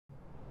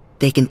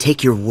They can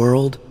take your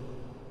world.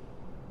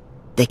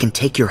 They can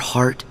take your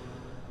heart.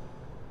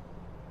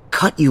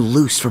 Cut you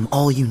loose from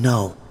all you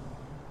know.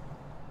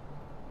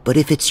 But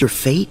if it's your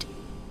fate,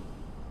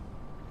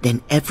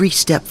 then every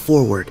step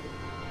forward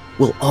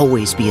will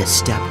always be a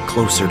step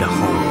closer to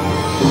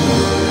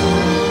home.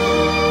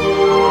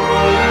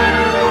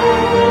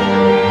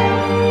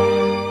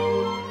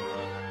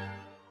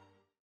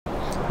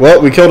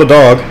 Well, we killed a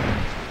dog.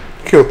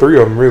 Killed 3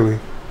 of them, really.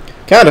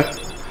 Kinda.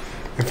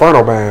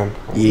 Inferno Band.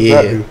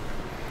 Yeah.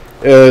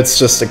 It's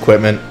just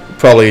equipment.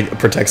 Probably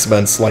protects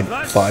against, like,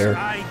 fire.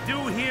 I do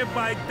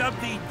hereby dub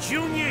the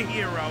Junior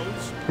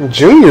Heroes.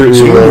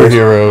 Junior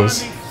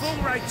Heroes. Full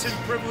rights and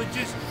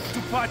privileges to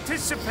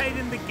participate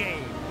in the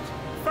games.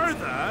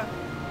 Further...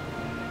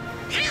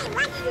 Hey,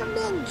 what do you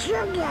mean,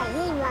 Junior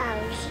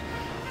Heroes?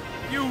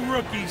 You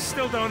rookies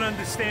still don't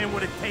understand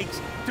what it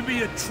takes to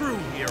be a true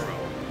hero.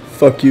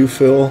 Fuck you,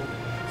 Phil.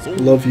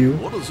 Love you.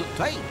 What does it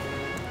take?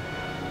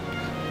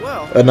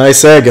 Well, A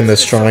nice egg in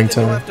this trying you'll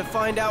time. have to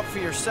find out for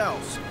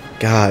yourselves.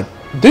 God.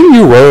 Didn't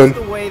you run?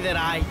 The way that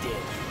I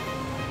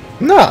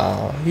did.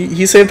 No,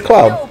 he saved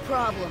Cloud. No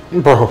problem.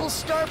 Bro, We'll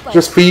start by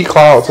just feed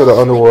Cloud to the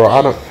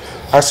underworld.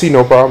 I see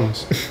no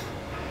problems.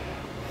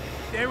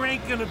 There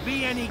ain't gonna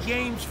be any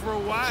games for a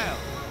while.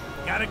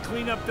 Gotta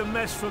clean up the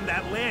mess from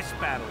that last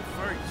battle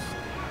first.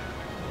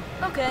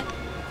 Okay,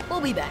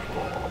 we'll be back.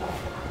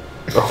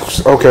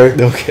 Oh, okay.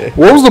 Okay.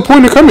 What was the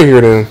point of coming here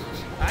then?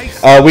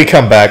 We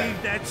come back.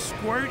 That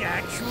squirt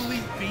actually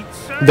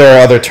beats her. There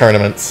are other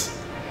tournaments.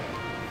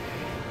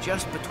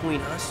 Just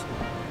between us,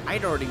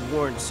 I'd already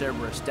worn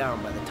Cerberus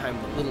down by the time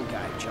the little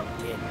guy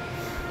jumped in.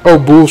 Oh,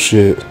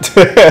 bullshit.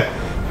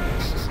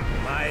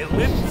 My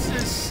lips are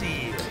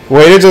sealed.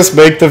 Way to just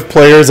make the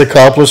player's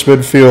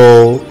accomplishment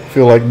feel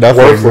like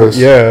nothing. Worthless.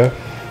 Yeah.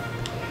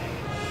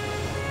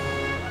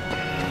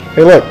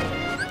 Hey, look.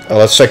 Oh,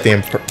 let's check the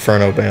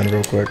Inferno Band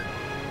real quick.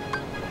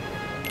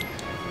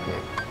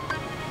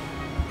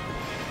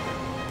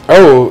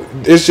 Oh,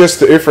 it's just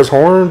the Ifrit's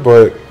horn,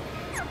 but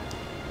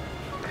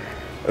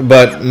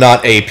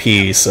not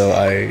AP, so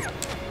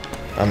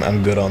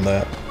I'm good on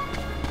that.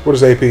 what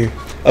is AP?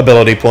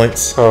 Ability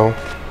points. Oh,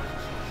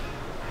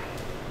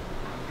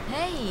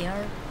 Hey,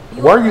 are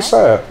you why are you alright?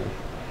 sad?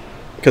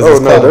 Because Oh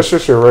it's no, Cloud. that's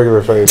just your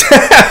regular face.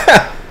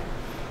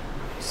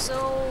 So,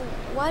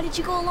 why did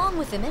you go along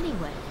with him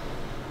anyway?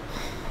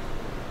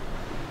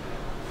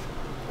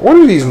 What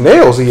are these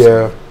nails he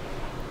have?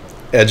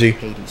 Edgy.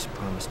 Hades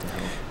promised to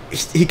help.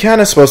 He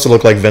kind of supposed to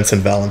look like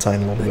Vincent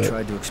Valentine a little I bit.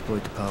 tried to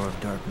exploit the power of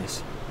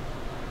darkness,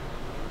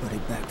 but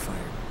it backfired.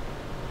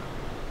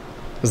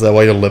 Is that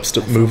why your lips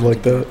I move fell like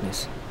into that?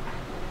 darkness,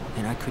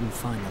 and I couldn't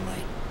find the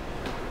light.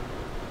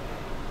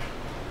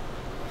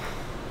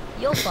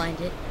 You'll find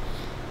it.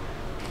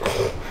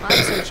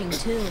 I'm searching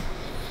too.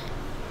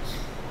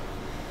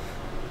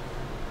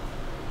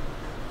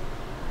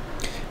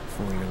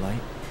 For your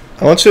light,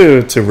 I want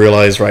you to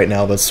realize right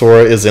now that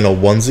Sora is in a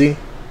onesie.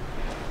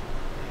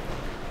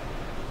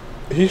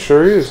 He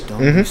sure is. don't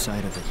lose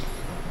sight of it.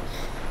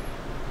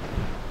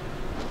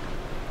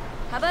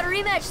 How about a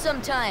rematch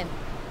sometime?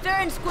 Fair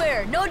and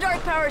square, no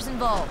dark powers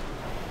involved.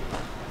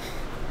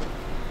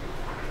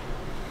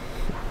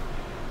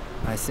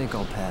 I think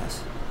I'll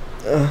pass.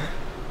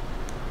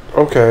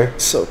 Okay.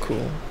 So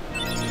cool.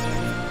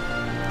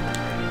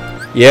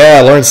 Yeah,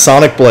 I learned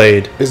Sonic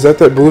Blade. Is that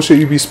bullshit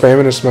you be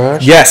spamming in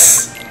Smash?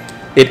 Yes,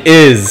 it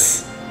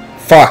is.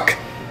 Fuck.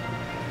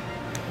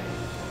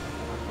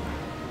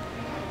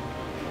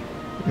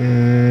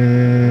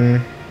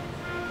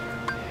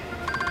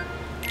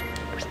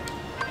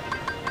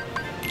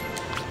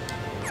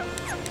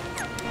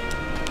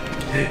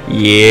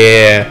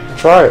 Yeah.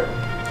 Try it.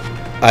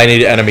 I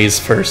need enemies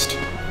first.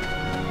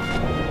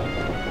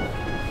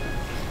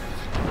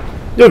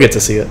 You'll get to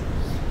see it.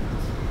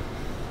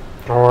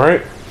 All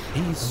right.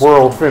 He's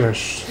World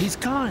finished. He's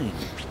kind.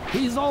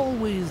 He's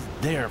always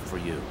there for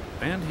you.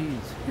 And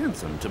he's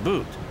handsome to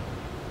boot.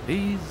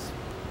 He's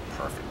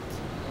perfect.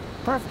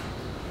 Perfect.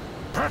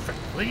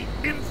 Perfectly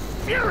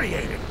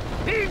infuriating.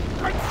 He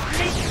makes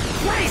me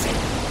crazy.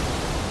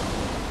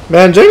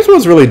 Man, James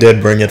Woods really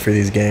did bring it for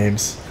these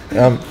games.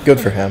 Good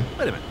for him.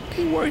 Wait a minute. What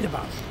are you worried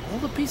about? All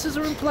the pieces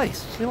are in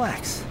place.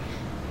 Relax.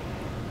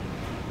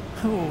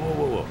 Whoa, whoa,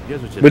 whoa, whoa.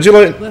 Here's what you Would do. you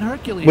like? Let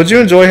Hercules Would you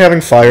enjoy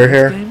having fire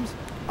hair? games.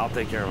 I'll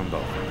take care of them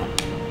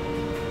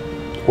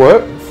both.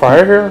 What?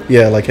 Fire hair?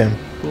 Yeah, like him.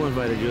 Who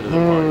invited you to the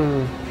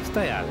party?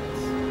 Stay out of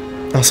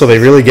this. Also, they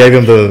really gave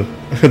him the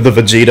the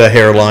Vegeta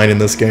hairline in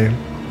this game.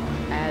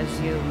 As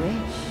you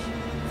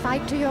wish.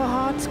 Fight to your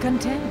heart's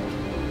content.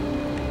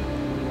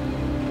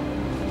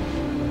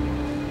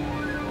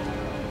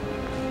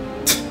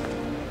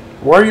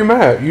 Why are you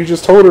mad? You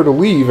just told her to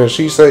leave and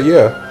she said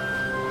yeah.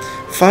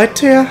 Fight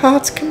to your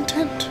heart's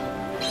content.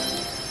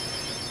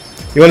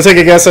 You want to take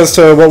a guess as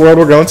to what world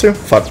we're going to?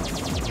 Fuck.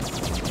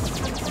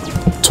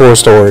 Toy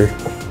Story.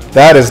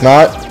 That is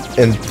not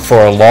in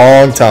for a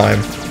long time.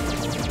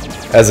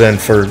 As in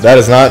for that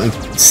is not in,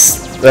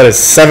 that is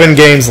 7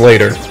 games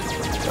later.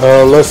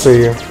 Let's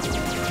see.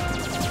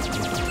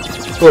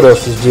 What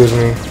else is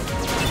Disney?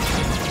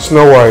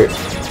 Snow White.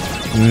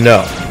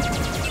 No.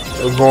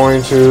 We're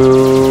going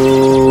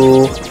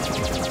to...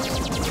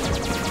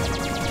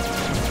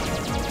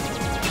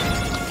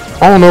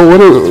 I don't know,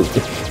 what is...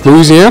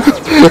 Louisiana?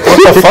 What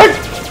the fuck?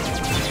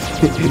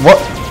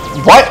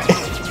 What?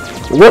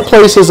 What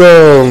place is,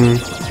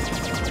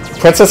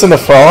 Princess and the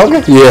Frog?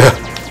 Yeah.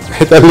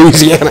 Hit that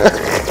Louisiana.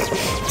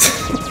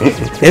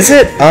 Is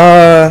it?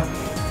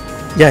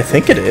 Yeah, I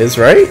think it is,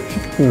 right?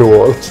 New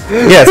Orleans.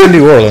 Yeah, it's in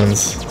New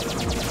Orleans.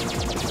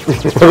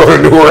 We're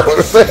going to New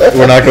Orleans.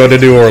 We're not going to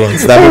New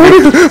Orleans. That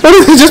movie, Why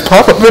did it just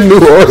pop up in New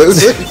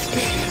Orleans?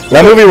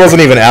 that movie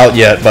wasn't even out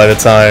yet by the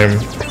time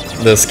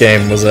this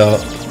game was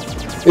out.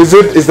 Is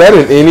that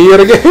in any of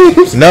the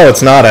games? No,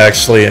 it's not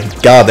actually.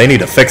 And God, they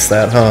need to fix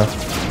that, huh?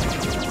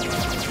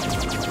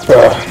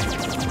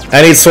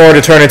 I need Sora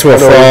to turn into a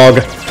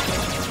frog.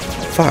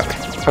 Fuck.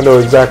 I know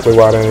exactly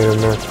why they ain't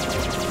in there.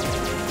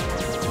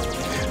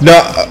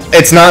 No,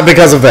 it's not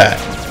because of that.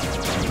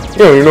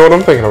 Yeah, you know what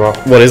I'm thinking about.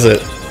 What is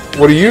it?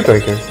 What are you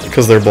thinking?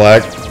 Because they're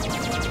black?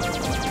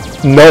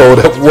 No,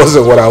 that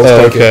wasn't what I was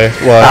thinking. Okay.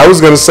 Why? I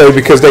was gonna say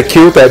because they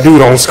killed that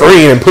dude on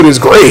screen and put his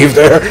grave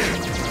there.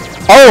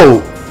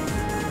 Oh!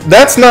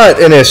 That's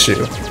not an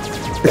issue.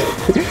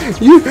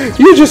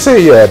 You just say,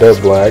 yeah, they're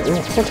black.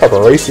 What type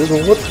of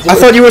racism? What? I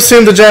thought you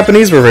assumed the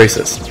Japanese were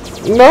racist.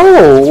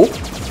 No.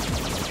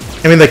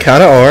 I mean, they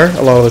kind of are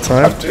a lot of the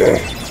time.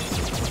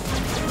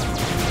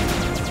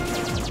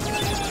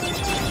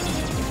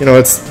 You know,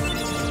 it's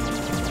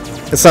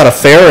not a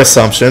fair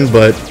assumption,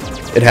 but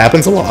it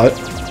happens a lot.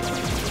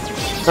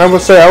 I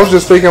would say, I was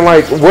just thinking,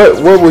 like,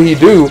 what would he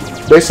do?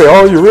 They say,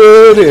 oh, you're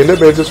red, and that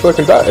man just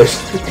fucking dies.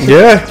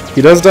 Yeah,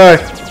 he does die.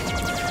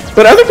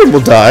 But other people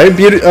die.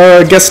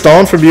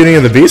 Gaston from Beauty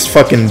and the Beast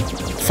fucking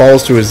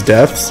falls to his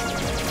deaths.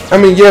 I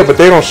mean, yeah, but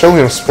they don't show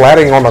him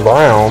splatting on the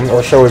ground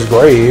or show his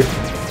grave.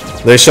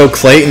 They show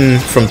Clayton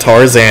from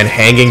Tarzan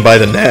hanging by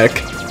the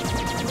neck.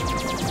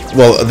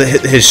 Well,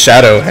 his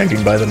shadow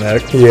hanging by the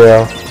neck.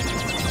 Yeah.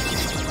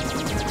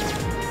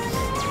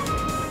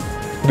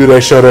 Do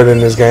they show that in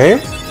this game?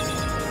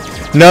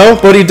 No,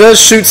 but he does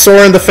shoot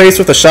Sora in the face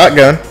with a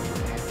shotgun.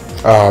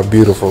 Ah,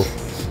 beautiful.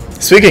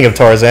 Speaking of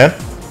Tarzan,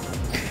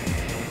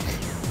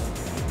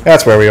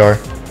 that's where we are.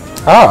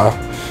 Ah,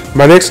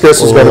 my next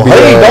guess is going to be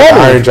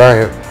Iron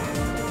Giant.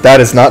 That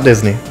is not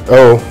Disney.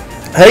 Oh.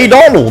 Hey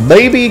Donald,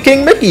 maybe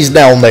King Mickey's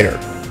down there.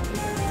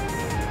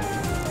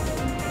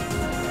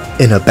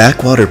 In a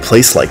backwater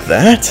place like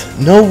that?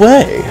 No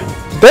way.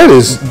 That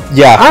is...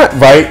 Yeah,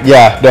 right?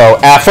 Yeah, no.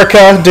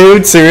 Africa,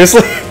 dude?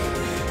 Seriously?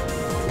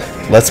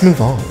 Let's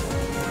move on.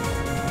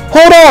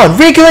 Hold on!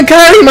 Riku and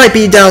Kairi might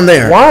be down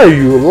there! Why are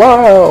you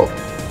loud?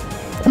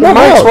 The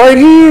mic's right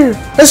here.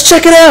 Let's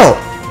check it out!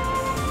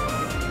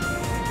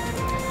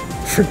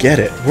 Forget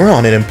it. We're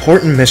on an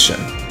important mission.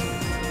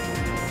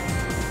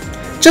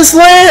 Just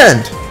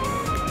land!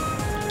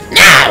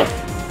 Now!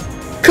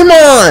 Come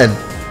on!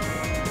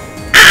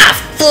 Ah,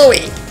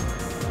 phooey!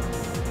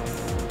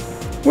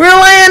 We're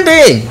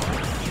landing!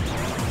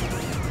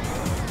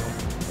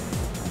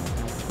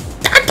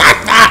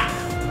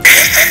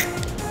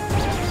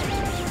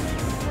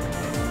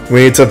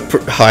 We need to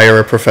hire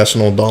a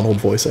professional Donald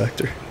voice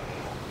actor.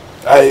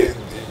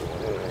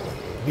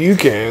 You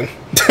can.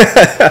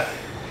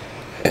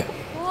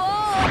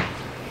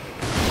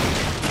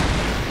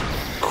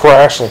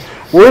 Crashing.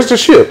 Where's the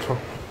ship?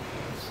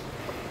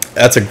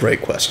 That's a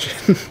great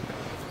question.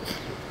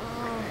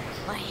 Oh,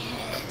 my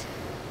head.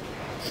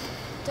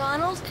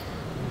 Donald?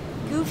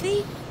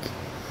 Goofy?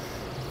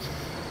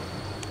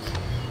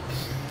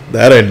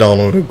 That ain't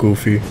Donald or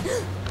Goofy.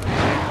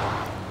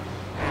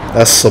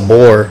 That's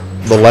Sabor,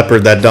 the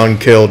leopard that done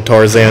killed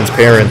Tarzan's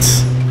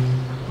parents.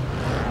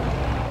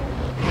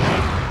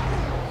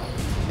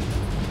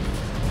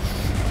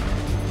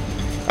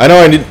 I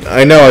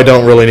know I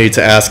don't really need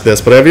to ask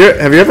this, but have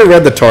you ever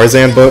read the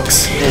Tarzan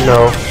books?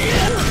 No.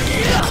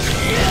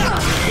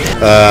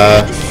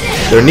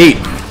 They're neat.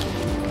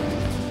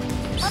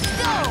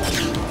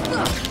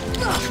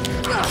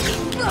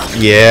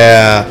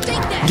 Yeah.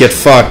 Get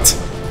fucked.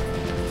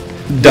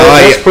 Die,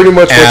 that's pretty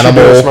much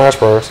animal. What you do in Smash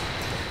Bros.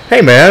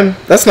 Hey man,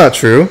 that's not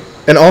true.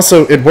 And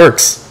also, it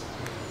works.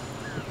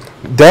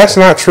 That's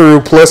not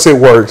true, plus it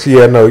works.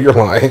 Yeah, no, you're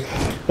lying.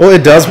 Well,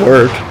 it does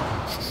work.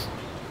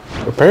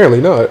 Apparently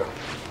not.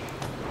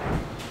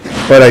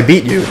 But I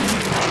beat you.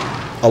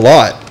 A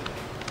lot.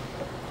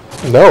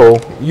 No,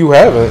 you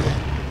haven't.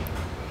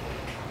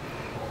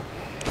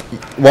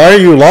 Why are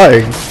you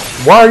lying?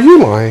 Why are you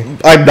lying?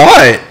 I'm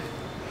not.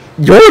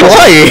 You're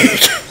lying.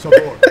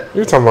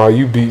 You're talking about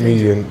you beat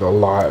me in a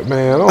lot,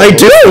 man. I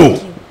do.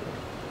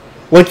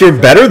 Like, you're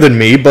better than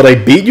me, but I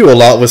beat you a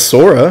lot with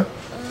Sora.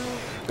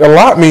 A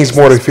lot means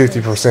more than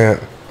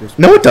 50%.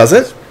 No, it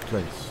doesn't.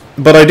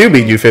 But I do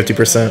beat you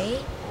 50%.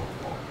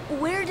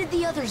 Where did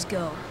the others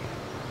go?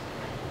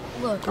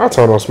 Look, I'll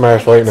turn on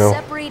Smash right now.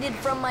 separated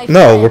from my No,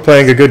 friends. we're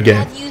playing a good game.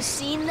 Have you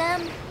seen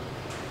them?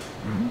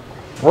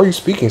 Why are you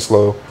speaking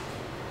slow?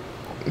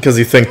 Because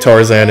you think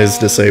Tarzan is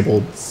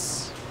disabled.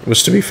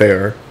 Which, to be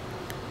fair.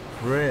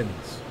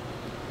 Friends.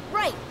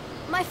 Right,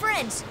 my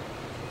friends.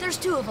 There's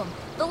two of them.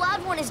 The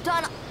loud one is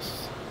done.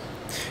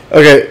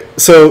 Okay,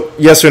 so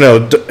yes or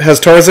no? Has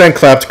Tarzan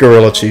clapped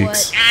gorilla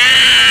cheeks?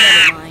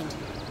 Never mind.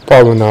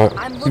 Probably not.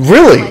 I'm looking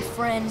Really? for my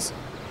friends,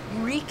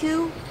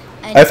 Riku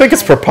and I think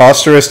it's Kairi.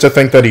 preposterous to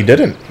think that he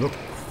didn't. Look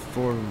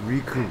for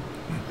Riku.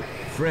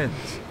 Friends.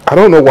 I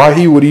don't know why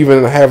he would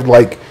even have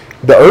like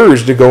the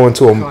urge to go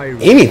into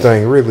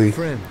anything really.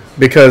 Friends.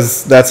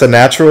 Because that's a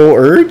natural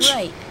urge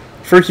Right.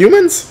 for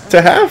humans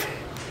to have.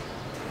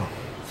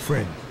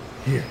 Friend.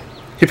 Here.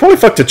 He probably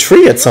fucked a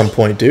tree at some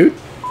point, dude.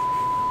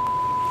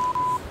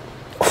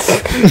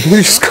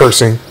 He's just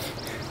cursing.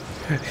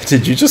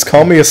 Did you just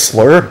call me a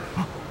slur?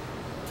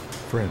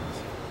 Friends.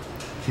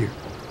 Here.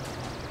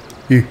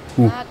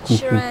 Not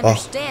sure I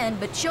understand,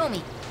 but show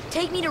me.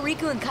 Take me to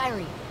Riku and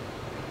Kairi.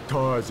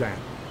 Tarzan.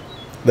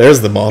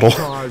 There's the model.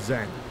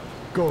 Tarzan.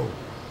 Go.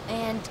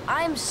 And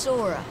I'm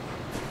Sora.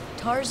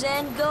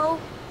 Tarzan go,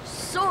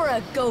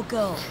 Sora go.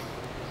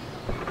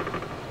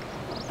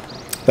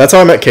 That's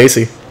how I met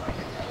Casey.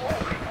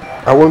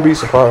 I wouldn't be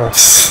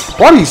surprised.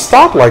 Why did he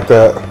stop like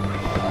that?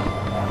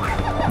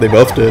 They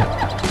both did.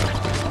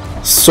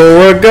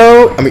 Sora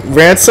go? I mean,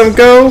 Ransom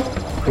go?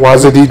 Why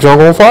is the deep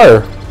jungle on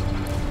fire?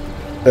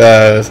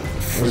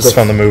 Just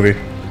from the movie.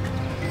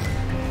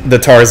 The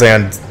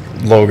Tarzan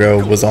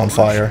logo was on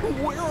fire.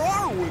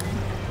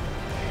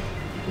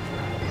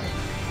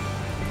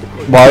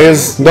 Why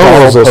is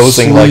Donald's Donald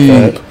posing like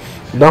asleep.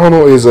 that?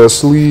 Donald is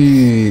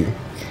asleep.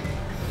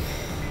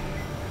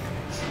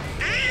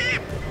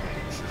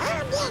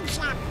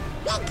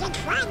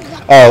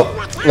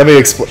 Oh, let me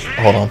explain.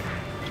 Hold on.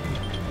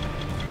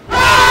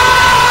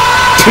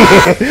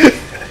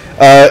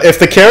 If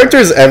the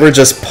characters ever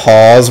just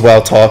pause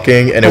while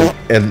talking and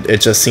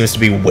it just seems to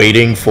be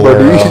waiting for.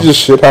 Bro, did you just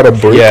shit out a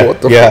brick? Yeah,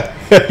 What the yeah,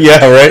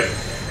 yeah, right.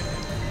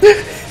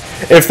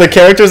 If the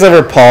characters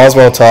ever pause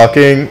while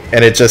talking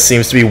and it just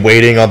seems to be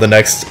waiting on the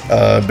next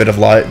bit of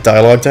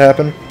dialogue to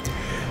happen,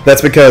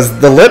 that's because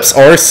the lips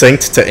are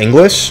synced to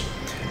English,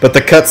 but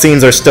the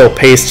cutscenes are still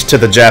paced to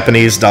the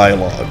Japanese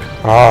dialogue.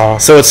 Ah.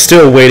 So it's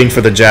still waiting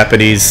for the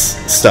Japanese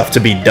stuff to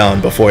be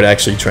done before it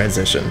actually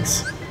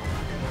transitions.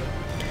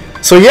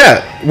 So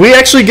yeah, we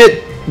actually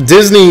get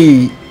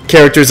Disney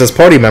characters as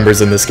party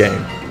members in this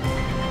game.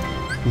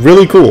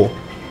 Really cool.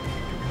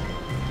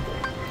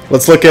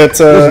 Let's look at... It's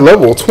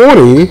level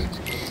 20.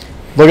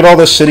 Look at all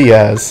this shit he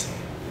has.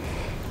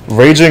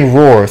 Raging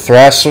Roar,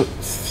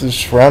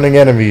 surrounding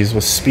enemies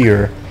with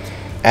spear.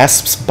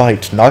 Asp's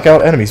Bite, knock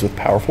out enemies with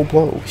powerful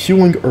blow.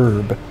 Healing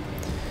Herb.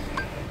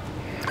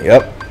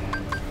 Yep.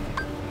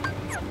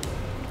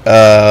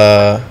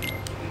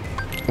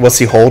 What's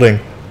he holding?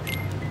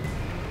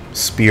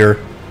 Spear.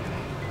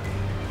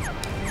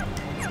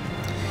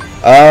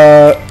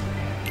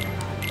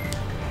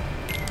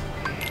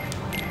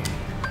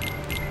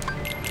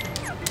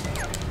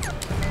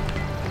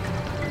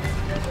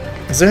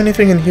 Is there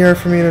anything in here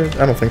for me to...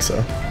 I don't think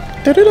so.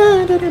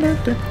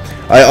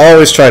 I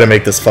always try to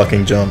make this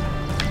fucking jump.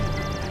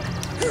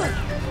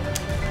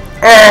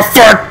 Oh,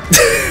 fuck!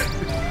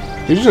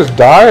 Did you just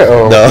die?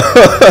 Oh. No.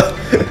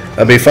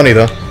 That'd be funny,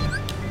 though.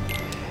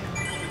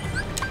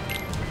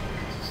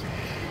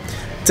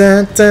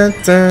 Dun, dun,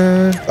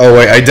 dun. Oh,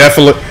 wait,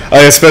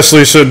 I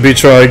especially should be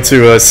trying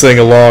to sing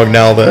along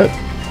now that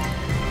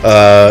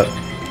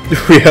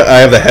I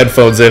have the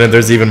headphones in and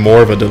there's even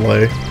more of a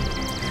delay.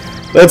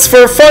 That's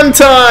for fun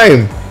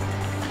time!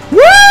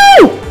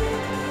 Woo!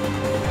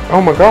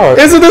 Oh my god.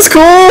 Isn't this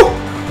cool?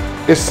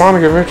 It's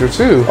Sonic Adventure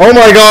 2. Oh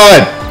my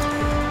god!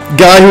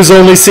 Guy who's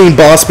only seen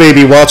Boss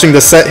Baby watching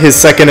his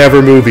second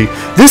ever movie.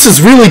 This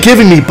is really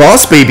giving me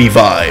Boss Baby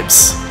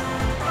vibes.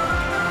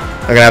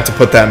 I'm gonna have to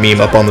put that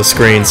meme up on the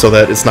screen so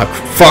that it's not...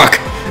 Fuck!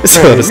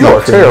 So that it's You not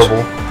are cringe.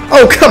 terrible.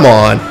 Oh, come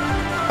on!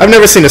 I've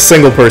never seen a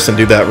single person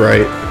do that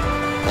right.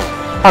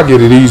 I'll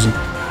get it easy.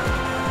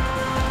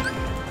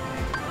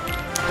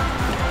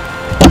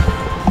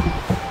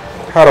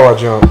 How do I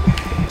jump?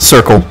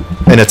 Circle.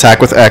 And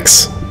attack with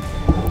X.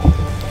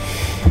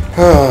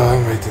 I'll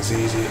make this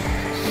easy.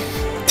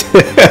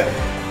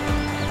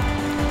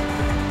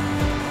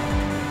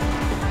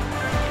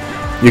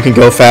 You can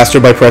go faster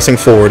by pressing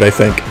forward, I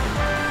think.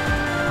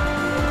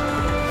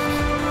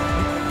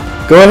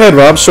 Go ahead,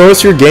 Rob. Show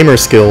us your gamer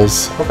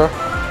skills. Okay.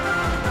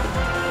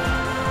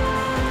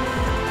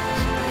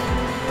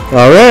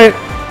 Alright.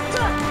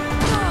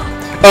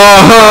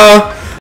 Uh-huh!